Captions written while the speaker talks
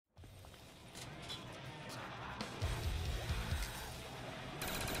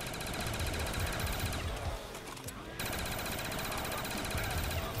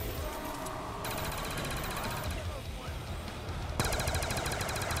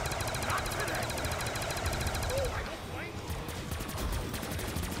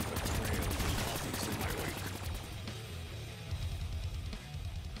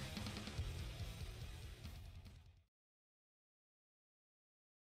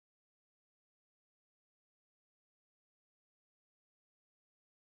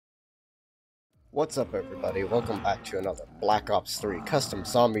What's up, everybody? Welcome back to another Black Ops 3 Custom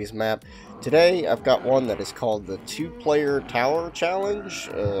Zombies map. Today I've got one that is called the 2-Player Tower Challenge.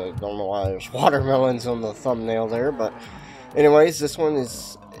 Don't know why there's watermelons on the thumbnail there, but anyways, this one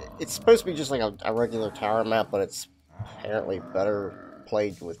is, it's supposed to be just like a regular tower map, but it's apparently better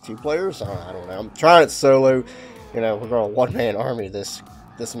played with 2 players. I don't know. I'm trying it solo. You know, we're going to one-man army this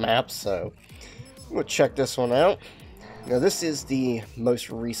map, so I'm going to check this one out. Now, this is the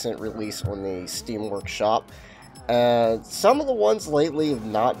most recent release on the Steam Workshop. Some of the ones lately have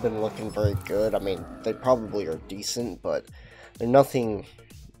not been looking very good. I mean, they probably are decent, but they're nothing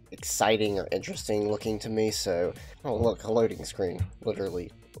exciting or interesting looking to me, so... Oh, look, a loading screen.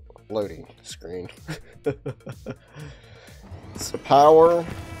 Literally, loading screen. So, power.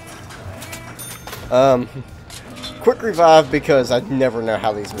 Quick revive, because I never know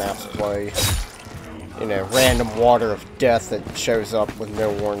how these maps play. You know, random water of death that shows up with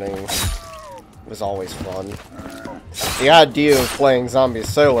no warning was always fun. The idea of playing zombies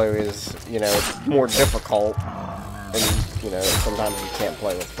solo is, you know, it's more difficult, and, you know, sometimes you can't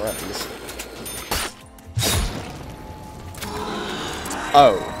play with friends.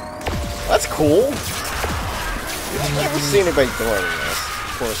 Oh. That's cool. I've never seen anybody doing this.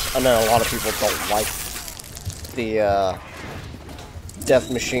 Of course, I know a lot of people don't like the,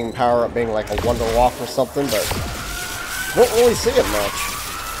 Death Machine power-up being like a Wonder Walk or something, but don't really see it much.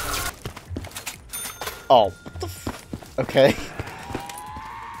 Oh, what the f... Okay.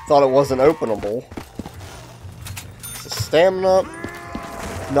 Thought it wasn't openable. So stamina.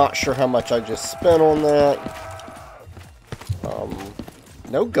 Not sure how much I just spent on that.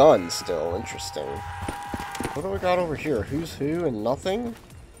 No guns still. Interesting. What do we got over here? Who's who and nothing?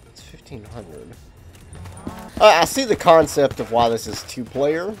 It's 1500. I see the concept of why this is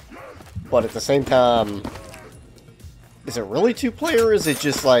 2-player, but at the same time, is it really 2-player, or is it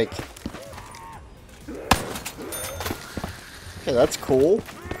just like... Okay, that's cool.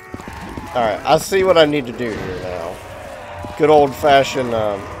 Alright, I see what I need to do here now. Good old-fashioned,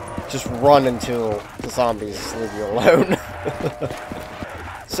 just run until the zombies leave you alone.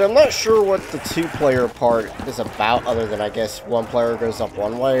 So I'm not sure what the 2-player part is about, other than I guess one player goes up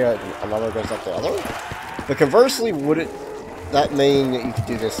one way and another goes up the other. But conversely, would that mean that you could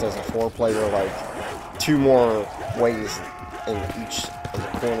do this as a 4-player, like 2 more ways in each of the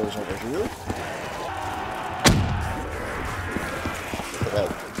corners over here? That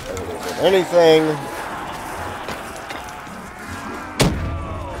doesn't do anything.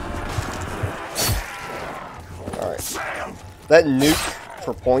 Alright. That nuke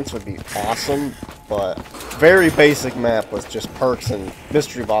for points would be awesome, but very basic map with just perks and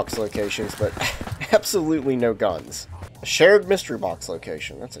mystery box locations, but absolutely no guns. A shared mystery box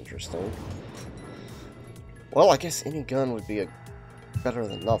location, that's interesting. Well, I guess any gun would be better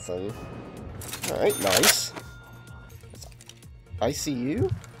than nothing. Alright, nice.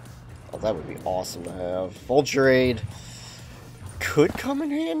 ICU? Oh, that would be awesome to have. Vulture Aid could come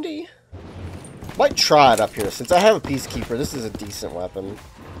in handy. Might try it up here. Since I have a Peacekeeper, this is a decent weapon.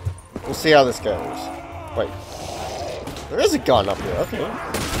 We'll see how this goes. Wait. There is a gun up here. Okay.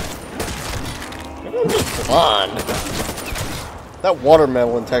 Come on. That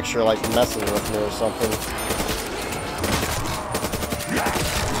watermelon texture, like, messing with me or something.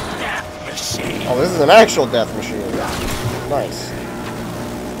 Oh, this is an actual death machine. Nice.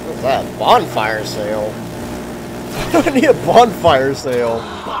 What's that? Bonfire sale? I need a bonfire sale.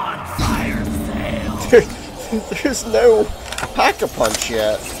 Bonfire sale. There's no pack-a-punch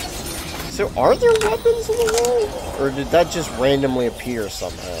yet. So, are there weapons in the wall? Or did that just randomly appear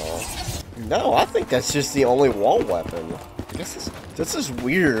somehow? No, I think that's just the only wall weapon. I guess this is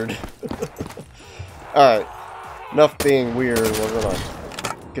weird. Alright. Enough being weird. We're gonna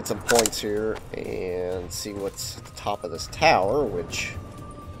get some points here and see what's at the top of this tower, which...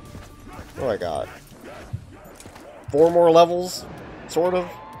 What do I got? 4 more levels? Sort of?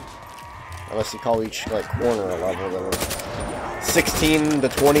 Unless you call each, like, corner a level, then 16 to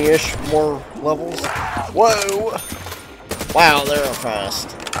 20-ish more levels. Whoa! Wow, they're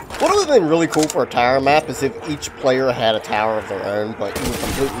fast. What would have been really cool for a tower map is if each player had a tower of their own, but you were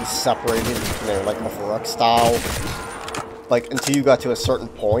completely separated, you know, like the Farouk style. Like, until you got to a certain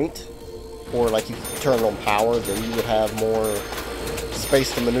point, or like you could turn on power, then you would have more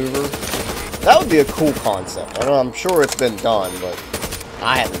space to maneuver. That would be a cool concept. I know, I'm sure it's been done, but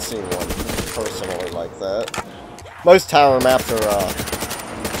I haven't seen one personally like that. Most tower maps are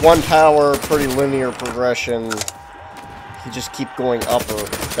one tower, pretty linear progression. You just keep going up or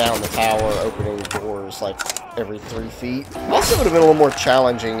down the tower, opening doors like every 3 feet. Also, would have been a little more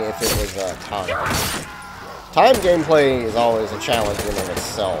challenging if it was time. Time gameplay is always a challenge in and of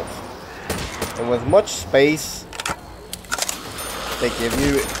itself. And with much space they give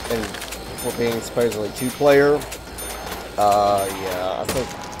you, and for being supposedly 2-player, yeah, I think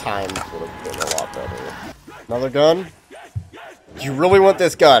times would have been a lot better. Another gun? Do you really want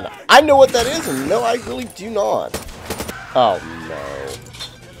this gun? I know what that is, and no, I really do not. Oh,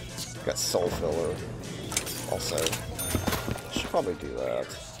 no. Got soul filler. Also. Should probably do that.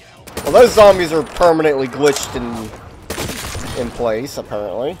 Well, those zombies are permanently glitched in place,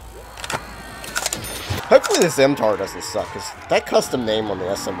 apparently. Hopefully this MTAR doesn't suck, because that custom name on the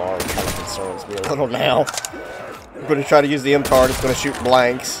SMR kind of concerns me a little now. I'm going to try to use the MTAR, it's going to shoot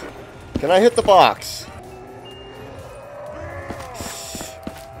blanks. Can I hit the box?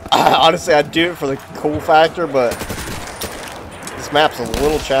 Honestly, I'd do it for the cool factor, but this map's a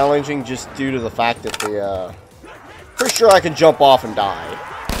little challenging just due to the fact that the, pretty sure I can jump off and die.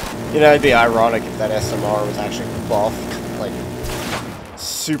 You know, it'd be ironic if that SMR was actually buffed, like,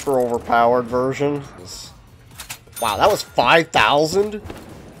 super overpowered version. Wow, that was 5,000?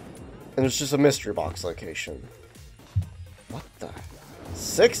 And it's just a mystery box location. What the?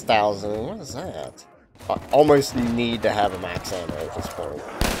 6,000? What is that? I almost need to have a max ammo at this point.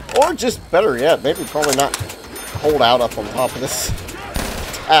 Or just, better yet, maybe probably not hold out up on top of this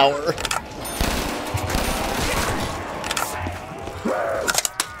tower.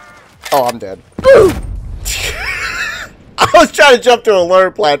 Oh, I'm dead. I was trying to jump to a lower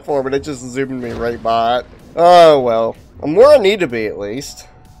platform and it just zoomed me right by it. Oh, well. I'm where I need to be, at least.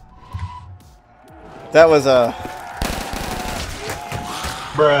 That was a...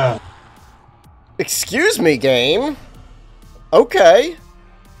 Bruh. Excuse me, game. Okay.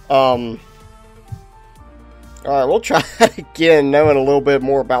 Alright, we'll try again. Knowing a little bit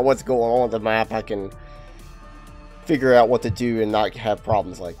more about what's going on with the map, I can figure out what to do and not have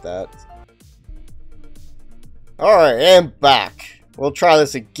problems like that. Alright, and back. We'll try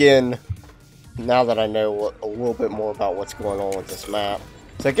this again now that I know a little bit more about what's going on with this map.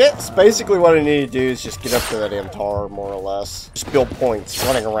 So I guess basically what I need to do is just get up to that MTAR, more or less. Just build points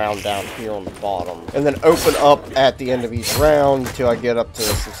running around down here on the bottom. And then open up at the end of each round until I get up to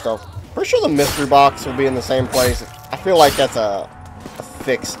some stuff. Pretty sure the mystery box will be in the same place. I feel like that's a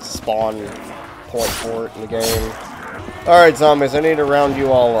fixed spawn point for it in the game. Alright, zombies, I need to round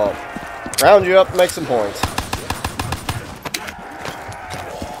you all up. Round you up and make some points.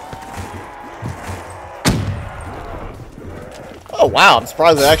 Oh wow, I'm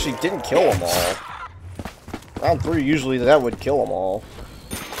surprised it actually didn't kill them all. Round 3, usually that would kill them all.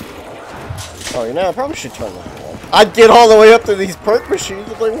 Oh, you know, I probably should turn that on. I'd get all the way up to these perk machines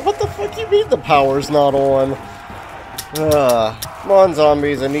and be like, what the fuck you mean the power's not on? Come on,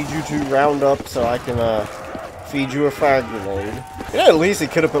 zombies, I need you to round up so I can, feed you a frag grenade. Yeah, at least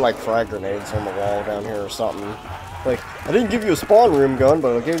it could have put, like, frag grenades on the wall down here or something. Like, I didn't give you a spawn room gun,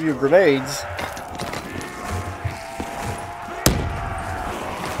 but I gave you grenades.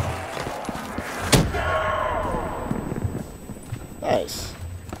 Nice.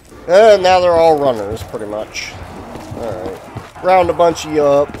 And now they're all runners, pretty much. Alright. Round a bunch of you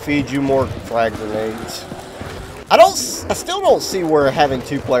up, feed you more frag grenades. I still don't see where having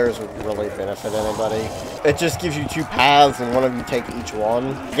 2 players would really benefit anybody. It just gives you 2 paths and one of you take each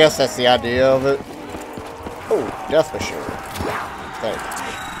one. I guess that's the idea of it. Oh, death machine.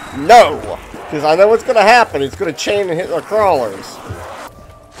 Thank you. No! Because I know what's going to happen. It's going to chain and hit our crawlers.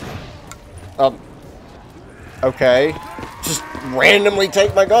 Okay. Just randomly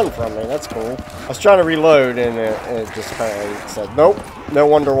take my gun from me. That's cool. I was trying to reload and it just apparently said, nope, no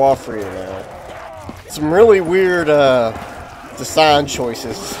Wonderwall for you now. Some really weird design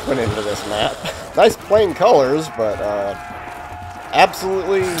choices went into this map. Nice plain colors, but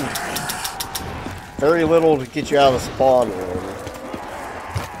absolutely very little to get you out of the spawn room.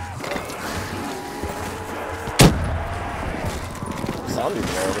 Zombie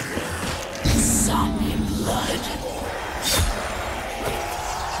blood. Zombie blood.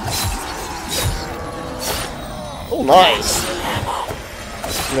 Oh, nice!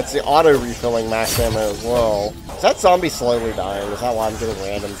 And it's the auto-refilling max ammo as well. Is that zombie slowly dying? Is that why I'm getting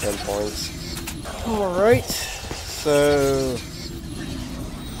random 10 points? Alright, so...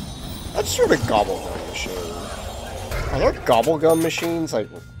 That's sort of a gobblegum machine. Are there gobblegum machines, like,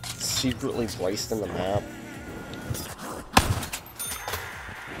 secretly placed in the map?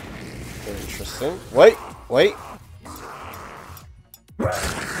 Interesting. Wait!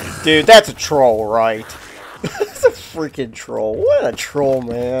 Dude, that's a troll, right? That's a freaking troll. What a troll,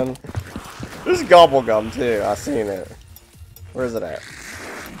 man. There's gobblegum, too. I seen it. Where's it at?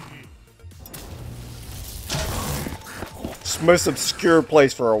 It's the most obscure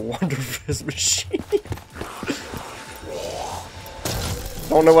place for a Wonder Fizz machine.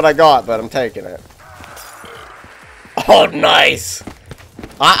 Don't know what I got, but I'm taking it. Oh, nice!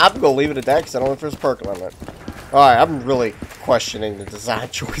 I'm gonna leave it at that because I don't know if there's a perk limit. Alright, I'm really questioning the design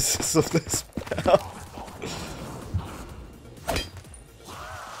choices of this map.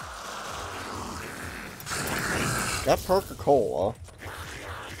 Got Perk or Cola.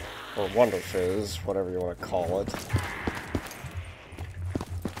 Or Wonder Fizz, whatever you want to call it.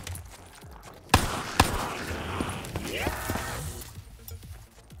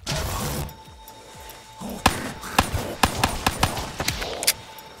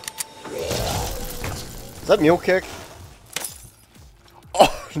 Is that Mule Kick?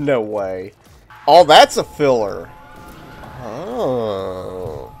 Oh, no way. Oh, that's a filler.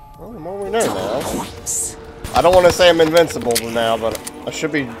 Oh. Well, the more we know now. I don't want to say I'm invincible now, but I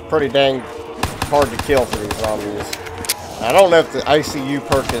should be pretty dang hard to kill for these zombies. I don't know if the ICU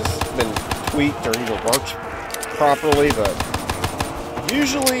perk has been tweaked or even works properly, but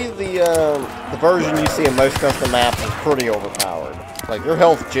usually the version you see in most custom maps is pretty overpowered. Like, your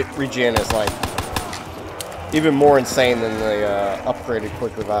health regen is like even more insane than the upgraded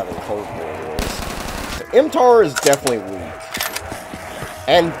quick revive and cold war is. So MTAR is definitely weak.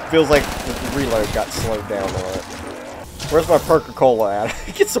 And feels like the reload got slowed down on it. Where's my Perk-a-Cola at?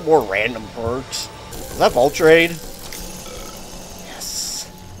 Get some more random perks. Is that Vulturade? Yes.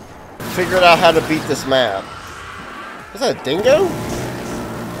 Figured out how to beat this map. Is that a dingo?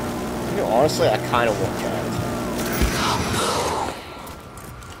 You know, honestly, I kind of want that.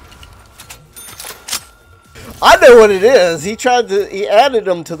 I know what it is. He added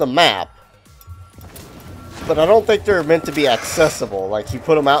them to the map. But I don't think they're meant to be accessible. Like, he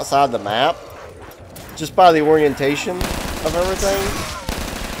put them outside the map. Just by the orientation of everything.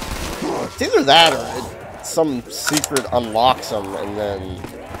 It's either that or some secret unlocks them and then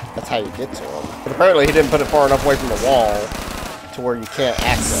that's how you get to them. But apparently he didn't put it far enough away from the wall to where you can't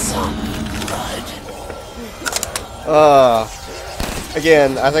access them.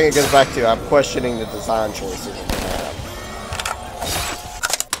 Again, I think it goes back to I'm questioning the design choices of the map.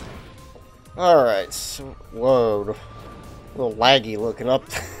 Alright, so, whoa. A little laggy looking up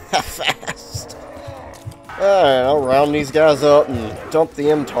that fast. Alright, I'll round these guys up and dump the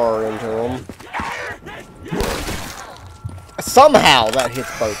MTAR into them. Somehow that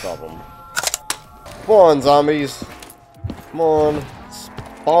hits both of them. Come on, zombies. Come on.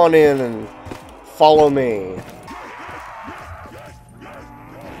 Spawn in and follow me.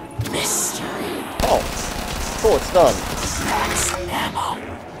 Mystery. Oh, cool, it's done.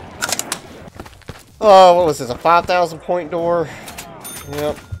 Oh, what was this, a 5,000 point door?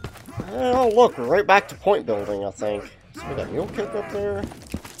 Yep. Oh, look, we're right back to point building, I think. So we got Mule Kick up there.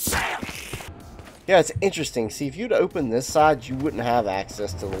 Yeah, it's interesting. See, if you'd open this side, you wouldn't have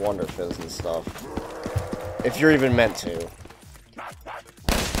access to the Wonder Fizz and stuff. If you're even meant to.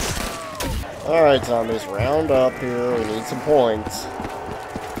 Alright, zombies, round up here. We need some points.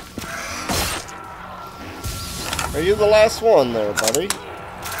 Are you the last one there, buddy?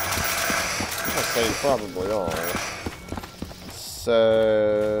 I'll say you probably are. So...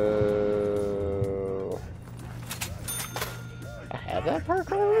 I have that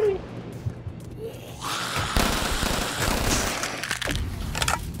perk already?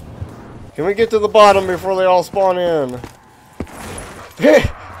 Can we get to the bottom before they all spawn in?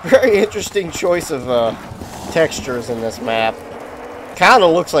 Very interesting choice of textures in this map. Kind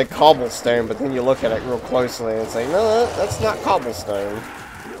of looks like cobblestone, but then you look at it real closely and say, no, that's not cobblestone.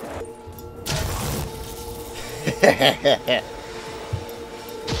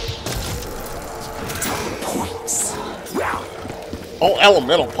 Oh,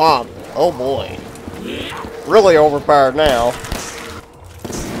 elemental pump. Oh boy. Really overpowered now.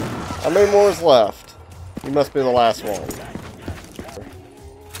 How many more is left? You must be the last one.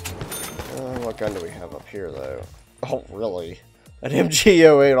 What gun do we have up here, though? Oh, really? An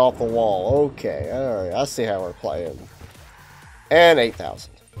MG08 off the wall. Okay, alright. I see how we're playing. And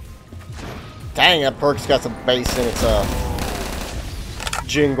 8,000. Dang, that perk's got some bass in its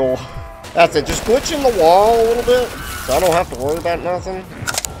jingle. That's it. Just glitch in the wall a little bit, so I don't have to worry about nothing.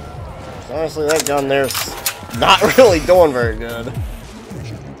 Honestly, that gun there's not really doing very good.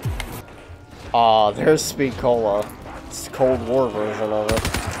 Aw, there's Speed Cola. It's the Cold War version of it.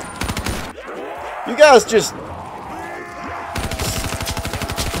 You guys just...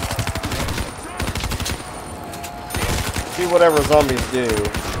 do whatever zombies do.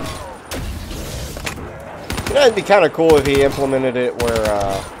 You know, it'd be kind of cool if he implemented it where,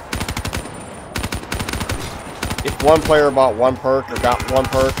 if one player bought one perk or got one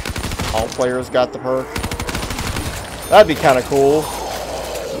perk, all players got the perk. That'd be kind of cool.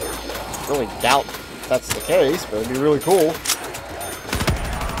 Really doubt that's the case, but it'd be really cool.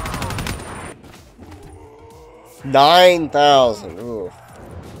 9,000. Ooh.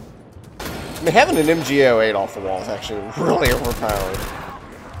 I mean, having an MG08 off the wall is actually really overpowered.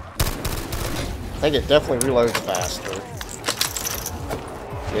 I think it definitely reloads faster.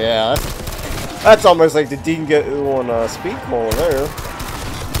 Yeah, that's almost like the Dingo on Speed Cola there.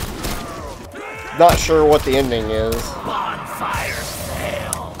 Not sure what the ending is. Bonfire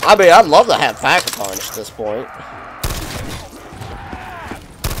sale. I mean, I'd love to have Pack-a-Punch at this point.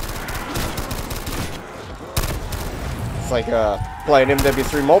 It's like playing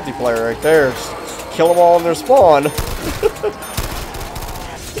MW3 multiplayer right there. Just kill them all in their spawn.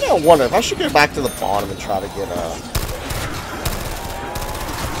 You know, I wonder if I should go back to the bottom and try to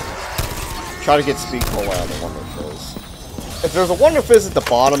get Speed Cola out of the Wonder Fizz. If there's a Wonder Fizz at the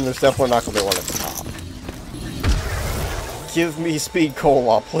bottom, there's definitely not going to be one at the top. Give me Speed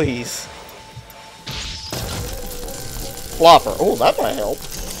Cola, please. Flopper. Oh, that might help.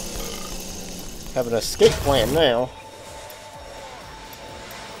 Have an escape plan now.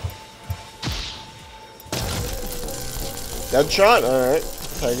 Deadshot? Alright.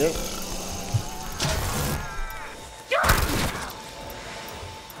 Take it.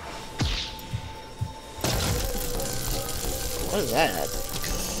 What is that?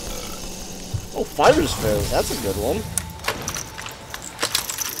 Oh, Fighter's Fizz. That's a good one.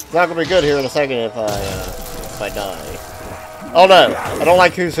 It's not gonna be good here in a second if I die. Oh no! I don't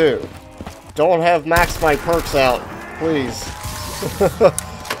like Who's Who. Don't have max my perks out, please.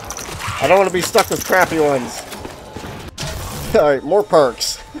 I don't want to be stuck with crappy ones. Alright, more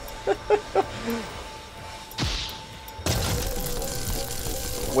perks.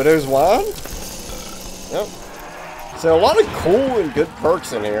 Widow's Wine? Yep. So a lot of cool and good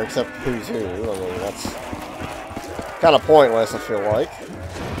perks in here, except Who's Who. I mean, that's kind of pointless, I feel like.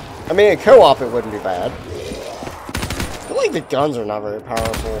 I mean, in co-op it wouldn't be bad. I feel like the guns are not very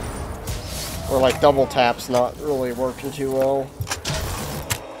powerful. Or like double taps not really working too well.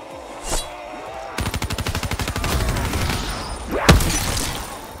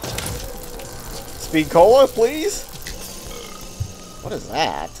 Speed Cola, please? What is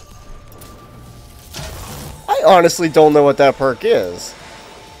that? I honestly don't know what that perk is.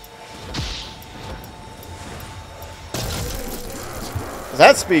 Is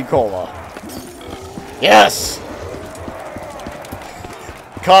that Speed Cola? Yes!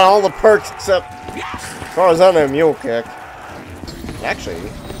 Got all the perks except, as far as I know, Mule Kick. Actually,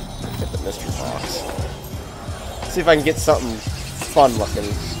 get the mystery box. See if I can get something fun looking.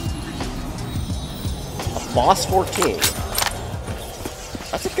 A Boss 14.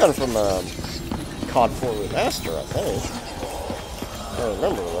 That's a gun from COD 4 Remaster, I think. If I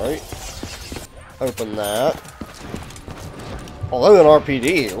remember right. Open that. Oh, an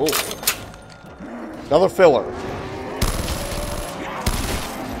RPD. Ooh. Another filler.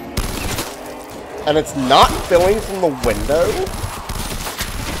 And it's not filling from the window?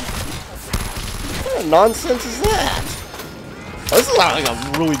 What kind of nonsense is that? Oh, this is like a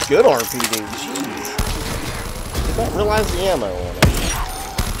really good RPD. Jeez. Did not realize the ammo on it.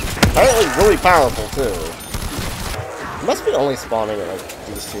 Apparently really powerful, too. It must be only spawning at like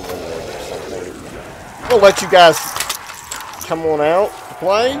these two windows or something. I'll let you guys come on out to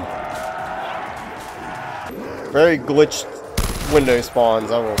play. Very glitched window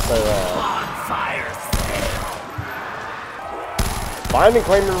spawns, I will say that. Find and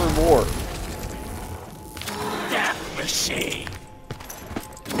claim your reward. Death machine.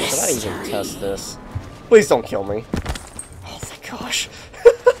 Should I even test this? Please don't kill me. Oh, thank gosh.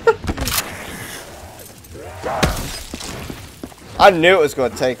 I knew it was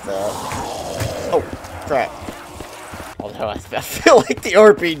going to take that. Oh, crap. Although I feel like the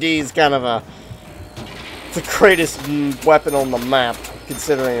RPD is kind of the greatest weapon on the map,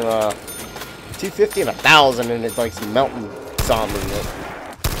 considering 250 and 1,000 and it's like some melting zombie.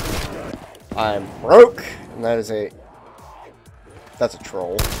 I'm broke, and that's a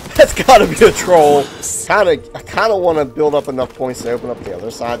troll. That's gotta be a troll. I kind of want to build up enough points to open up the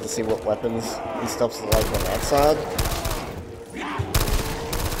other side to see what weapons and stuff's like on that side.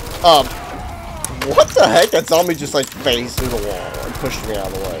 What the heck? That zombie just like phased through the wall and pushed me out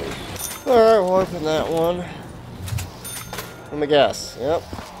of the way. Alright, we'll open that one. Let me guess. Yep.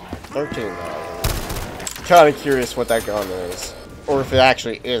 13,000. Kind of curious what that gun is. Or if it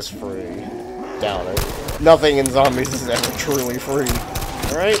actually is free. Doubt it. Nothing in zombies is ever truly free.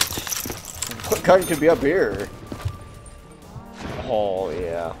 Alright. What gun could be up here? Oh,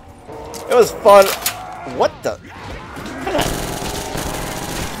 yeah. It was fun. What the?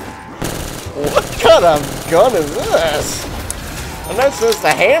 What kind of gun is this? I know it says the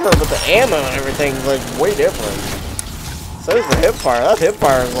hammer, but the ammo and everything's like way different. So is the hipfire. That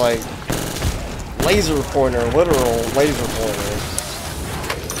hipfire is like laser pointer, literal laser pointer.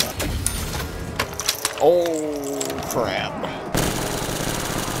 Oh, crap.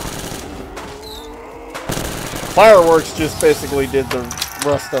 Fireworks just basically did the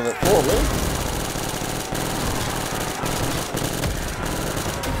rest of it for me.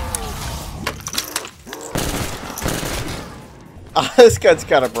 This gun's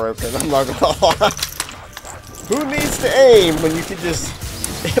kind of broken, I'm not gonna lie. Who needs to aim when you can just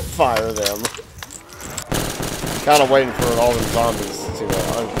fire them? Kind of waiting for all the zombies to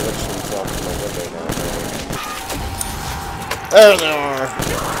unglitch themselves from the window now. There they are!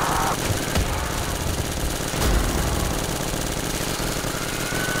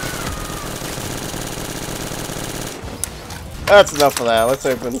 That's enough of that. Let's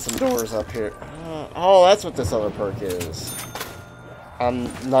open some doors up here. Oh, that's what this other perk is. I'm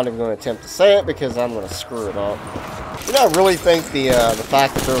not even going to attempt to say it because I'm going to screw it up. You know, I really think the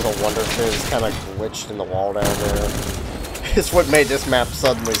fact that there's a Wonder Fizz kind of glitched in the wall down there is what made this map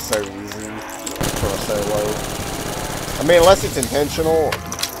suddenly so easy for a solo. I mean, unless it's intentional,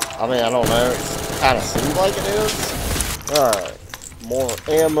 I mean, I don't know. It kind of seems like it is. Alright. More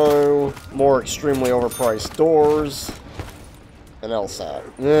ammo, more extremely overpriced doors, and LSAT.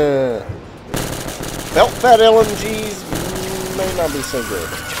 Belt fat LMGs may not be so good.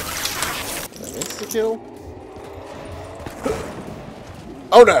 Insta-kill?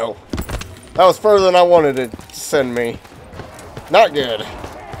 Oh no! That was further than I wanted it to send me. Not good.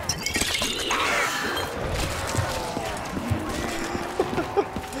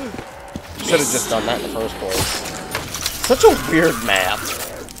 Should have just done that in the first place. Such a weird map.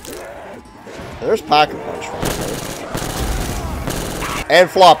 There's Pocket Punch finally. And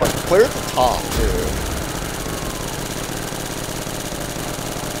Flopper. Clear at the top, too.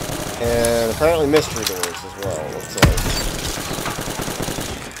 And apparently mystery doors as well, looks like.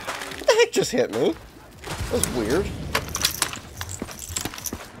 What the heck just hit me? That was weird.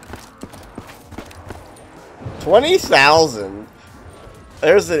 20,000.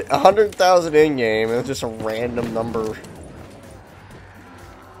 There's 100,000 in-game, and it's just a random number.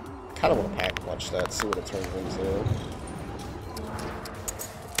 Kind of want to pack punch that, see what it turns into.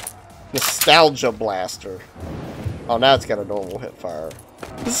 Nostalgia Blaster. Oh, now it's got a normal hip fire.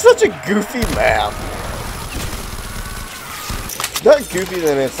 This is such a goofy map. It's not goofy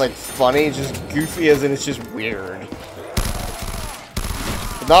then it's like funny, it's just goofy as in it's just weird.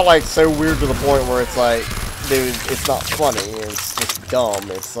 It's not like so weird to the point where it's like, dude, it's not funny, it's just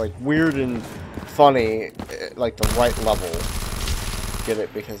dumb. It's like weird and funny, like the right level. Get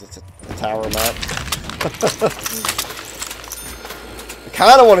it? Because it's a tower map. I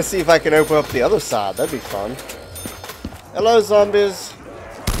kind of want to see if I can open up the other side. That'd be fun. Hello, zombies.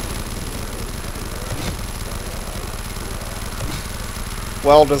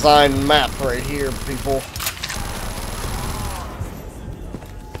 Well-designed map right here, people.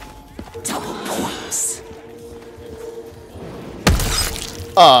 Double points.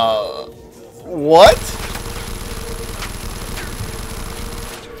 What?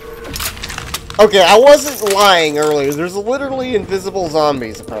 Okay, I wasn't lying earlier. There's literally invisible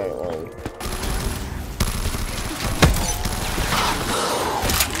zombies, apparently.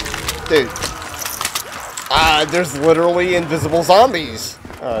 Dude. There's literally invisible zombies.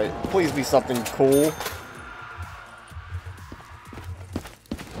 Alright, please be something cool.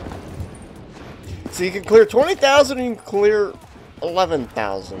 So you can clear 20,000 and you can clear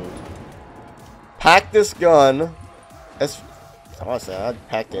 11,000. Pack this gun. That's, honestly, I'd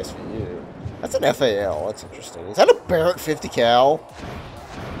pack this for you. That's an FAL. That's interesting. Is that a Barrett 50 cal?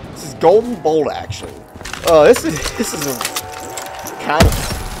 This is golden bolt action. Oh, this is a kind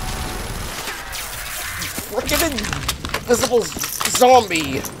of freaking invisible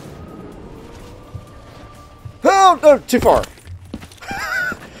zombie. Oh no, too far.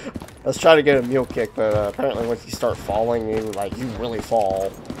 I was trying to get a mule kick, but apparently once you start falling, you really fall.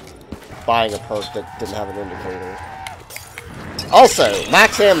 Buying a perk that didn't have an indicator. Also,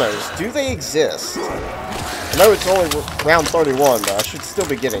 max ammos, do they exist? I know it's only round 31, but I should still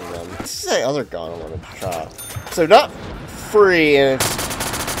be getting them. This is the other gun I wanted to try. So not free, and it's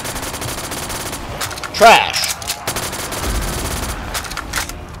trash.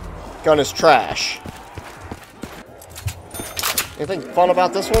 Gun is trash. Anything fun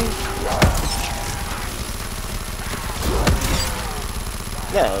about this one?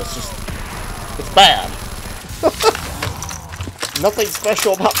 No, it's just... it's bad. Nothing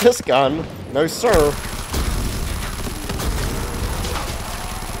special about this gun. No, sir.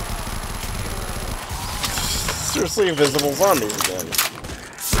 Seriously, invisible zombies again.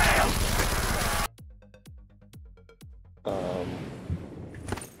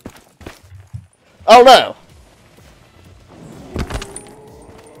 Oh no!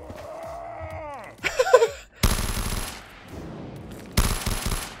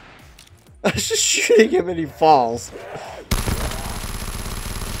 I was just shooting him and he falls.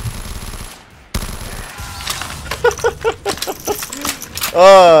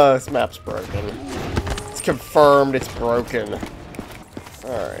 Oh, this map's broken. It's confirmed it's broken.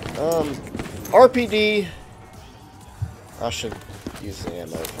 Alright, RPD. I should use the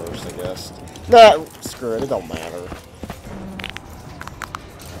ammo first, I guess. Nah, screw it, it don't matter.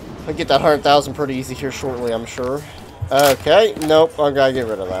 I'll get that 100,000 pretty easy here shortly, I'm sure. Okay, nope, I gotta get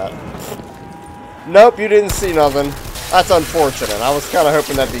rid of that. Nope, you didn't see nothing. That's unfortunate. I was kind of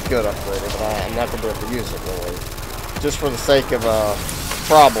hoping that'd be good upgraded, but I'm not gonna be able to use it, really. Just for the sake of,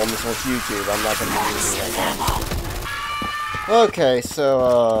 problems with YouTube, I'm not gonna be using it. Okay,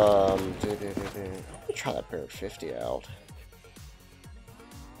 so, let me try that Barrett 50 out.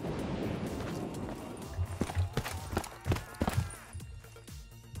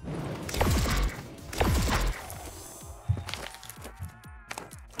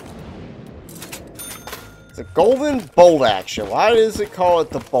 The golden bolt action. Why does it call it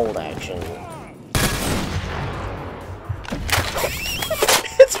the bolt action?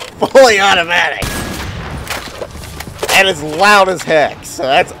 It's fully automatic. And it's loud as heck, so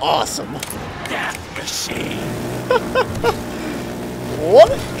that's awesome. Death machine.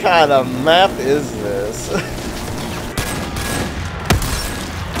 What kind of map is this?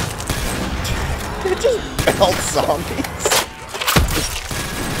 It just belts zombies.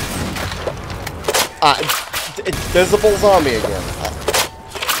 Invisible zombie again. I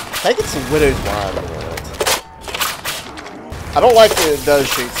think it's a Widow's Wine in it. I don't like that it does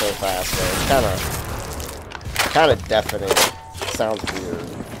shoot so fast though. It's kinda deafening. Sounds weird.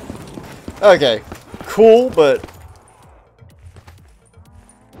 Okay. Cool, but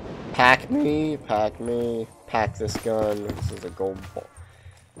pack me, pack this gun. This is a gold ball.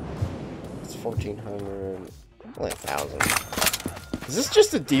 It's 1,400, only 1,000. Is this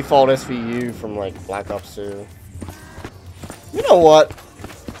just a default SVU from, like, Black Ops 2? You know what?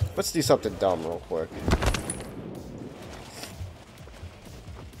 Let's do something dumb real quick.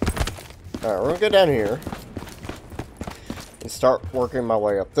 Alright, we're gonna go down here. And start working my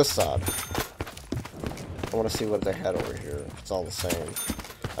way up this side. I want to see what they had over here. If it's all the same.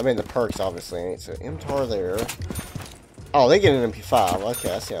 I mean, the perks obviously ain't. So, MTAR there. Oh, they get an MP5.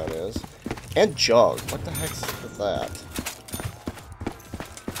 Okay, I see how it is. And Jug. What the heck's with that?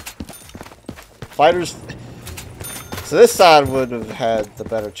 Fighters. So this side would have had the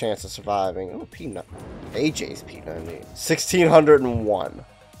better chance of surviving. Oh, P9. AJ's P90. 1,601.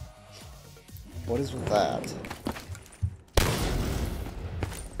 What is with that?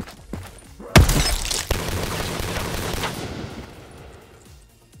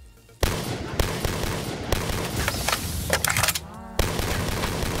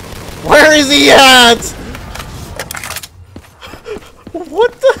 Where is he at?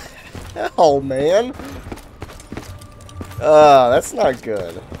 What the hell, man? That's not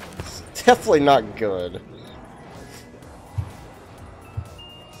good. It's definitely not good.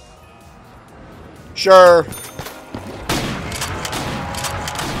 Sure.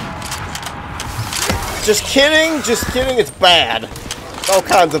 Just kidding, it's bad. All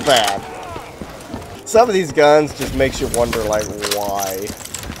kinds of bad. Some of these guns just makes you wonder, like, why?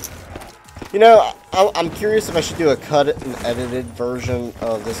 You know, I'm curious if I should do a cut and edited version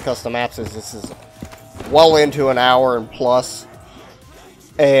of this custom map, since this is well into an hour and plus.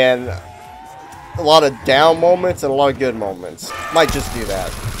 And a lot of down moments and a lot of good moments. Might just do that.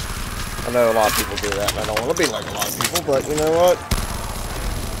 I know a lot of people do that, and I don't want to be like a lot of people, but you know what?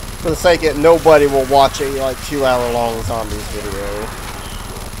 For the sake of it, nobody will watch a, like, 2-hour-long zombies video.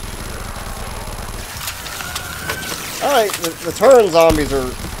 Alright, the turn zombies are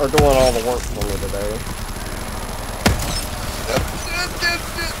doing all the work for me today.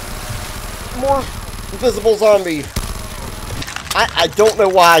 More invisible zombie. I don't know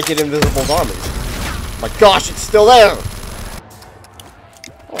why I get invisible zombies. My gosh, it's still there!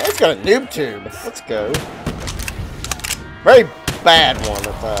 Oh, it's got a noob tube. Let's go. Very bad one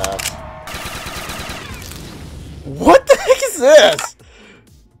at that. What the heck is this?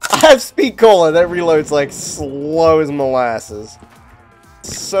 I have Speed Cola that reloads like slow as molasses.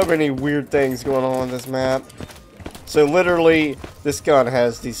 So many weird things going on this map. So literally, this gun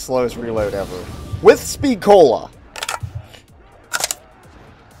has the slowest reload ever. With Speed Cola.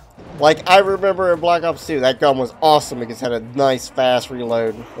 Like, I remember in Black Ops 2, that gun was awesome because it had a nice, fast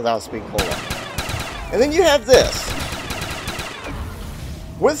reload without Speed Cola. And then you have this.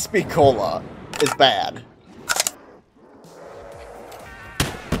 With Speed Cola is bad.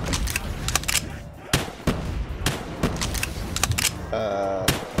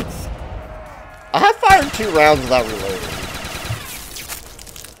 fired 2 rounds without reloading.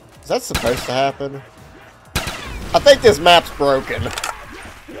 Is that supposed to happen? I think this map's broken.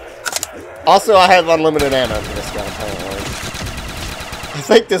 Also, I have unlimited ammo for this gun, apparently. I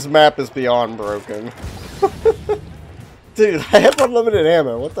think this map is beyond broken. Dude, I have unlimited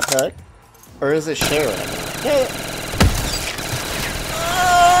ammo. What the heck? Or is it sharing? Yeah.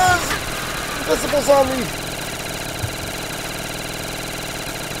 Invisible zombie!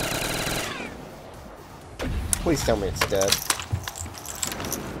 Please tell me it's dead.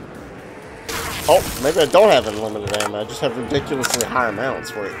 Oh, maybe I don't have unlimited ammo. I just have ridiculously high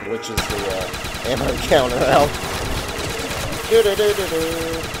amounts where it glitches the ammo counter out.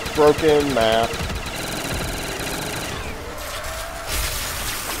 Broken map.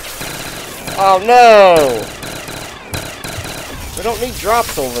 Oh no! We don't need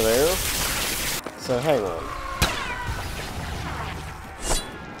drops over there. So hang on.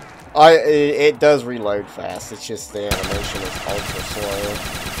 It does reload fast. It's just the animation is ultra slow.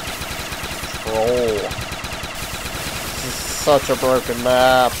 Troll. This is such a broken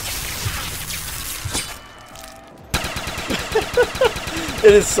map.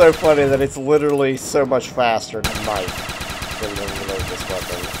 It is so funny that it's literally so much faster than knife than to reload this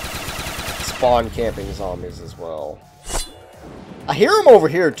weapon. Spawn camping zombies as well. I hear them over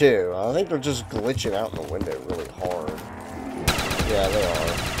here too. I think they're just glitching out in the window really hard. Yeah, they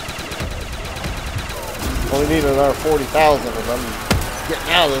are. Only need another 40,000 of them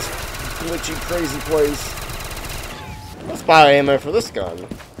getting out of this glitchy, crazy place. Let's buy ammo for this gun.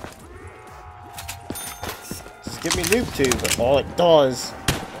 Just give me noob tube, that's all it does.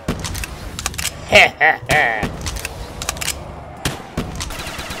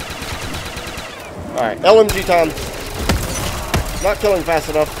 Alright, LMG time. Not killing fast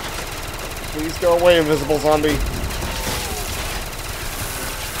enough. Please go away, invisible zombie.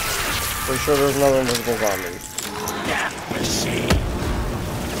 Pretty sure there's another invisible zombie. Death machine.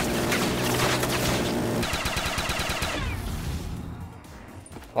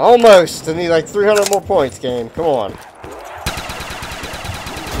 Almost! I need like 300 more points, game. Come on.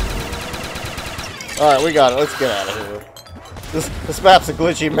 Alright, we got it. Let's get out of here. This map's a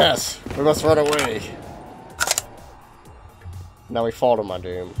glitchy mess. We must run away. Now we fall to my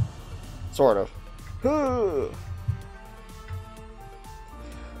doom. Sort of.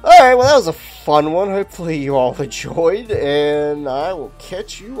 Alright, well that was a fun one. Hopefully you all enjoyed, and I will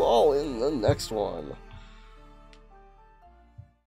catch you all in the next one.